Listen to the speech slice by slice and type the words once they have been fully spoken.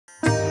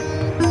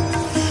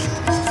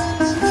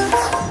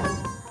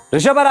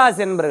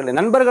ரிஷபராசி என்பர்களே,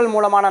 நண்பர்கள்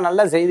மூலமான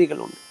நல்ல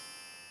செய்திகள் உண்டு.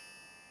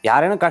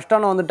 யாரேனும்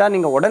கஷ்டம்னு வந்துட்டா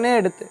நீங்கள் உடனே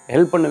எடுத்து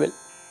ஹெல்ப் பண்ணுவேன்.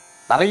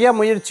 நிறைய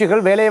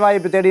முயற்சிகள், வேலை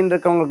வாய்ப்பு தேடின்னு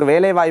இருக்கவங்களுக்கு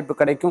வேலை வாய்ப்பு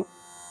கிடைக்கும்.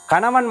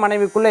 கணவன்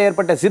மனைவிக்குள்ளே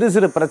ஏற்பட்ட சிறு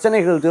சிறு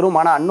பிரச்சனைகள் தீரும்.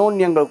 ஆனால்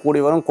அன்னோன்யங்கள் கூடி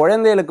வரும்.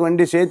 குழந்தைகளுக்கு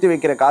வேண்டி சேர்த்து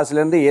வைக்கிற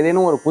காசுலேருந்து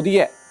ஏதேனும் ஒரு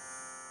புதிய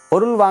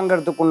பொருள்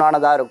வாங்கிறதுக்கு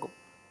உண்டானதாக இருக்கும்.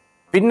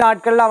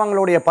 பின்னாட்களில்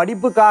அவங்களுடைய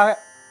படிப்புக்காக,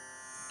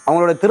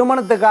 அவங்களோட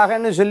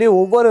திருமணத்துக்காகன்னு சொல்லி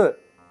ஒவ்வொரு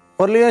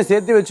பொருளையும்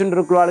சேர்த்து வச்சுட்டு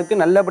இருக்கிறவர்களுக்கு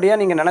நல்லபடியாக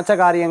நீங்கள் நினச்ச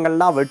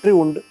காரியங்கள்லாம் வெற்றி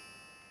உண்டு.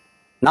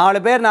 4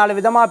 பேர் 4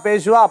 விதமாக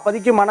பேசுவா.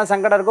 அப்போதைக்கு மன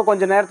சங்கடம் இருக்கும்,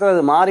 கொஞ்சம் நேரத்தில்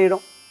அது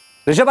மாறிடும்.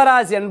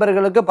 ரிஷபராசி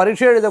என்பர்களுக்கு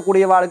பரீட்சை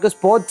எழுதக்கூடியவாளுக்கு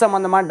ஸ்போர்ட்ஸ்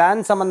சம்மந்தமாக,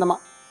 டான்ஸ் சம்மந்தமாக,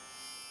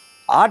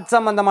 ஆர்ட்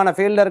சம்பந்தமான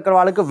ஃபீல்டில்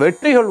இருக்கிறவாளுக்கு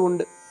வெற்றிகள்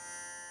உண்டு.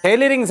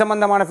 டெய்லரிங்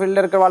சம்பந்தமான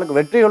ஃபீல்டில் இருக்கிறவாளுக்கு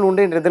வெற்றிகள்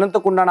உண்டு. இன்றைய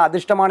தினத்துக்குண்டான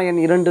அதிர்ஷ்டமான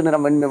எண் 2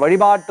 நிறம் வெண்மை.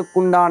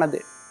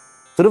 வழிபாட்டுக்குண்டானது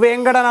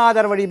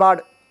திருவேங்கடநாதர்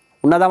வழிபாடு.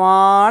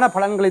 உன்னதமான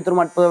பலன்களை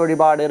தரும் அற்புத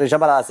வழிபாடு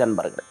ரிஷபராசி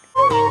அன்பர்களே.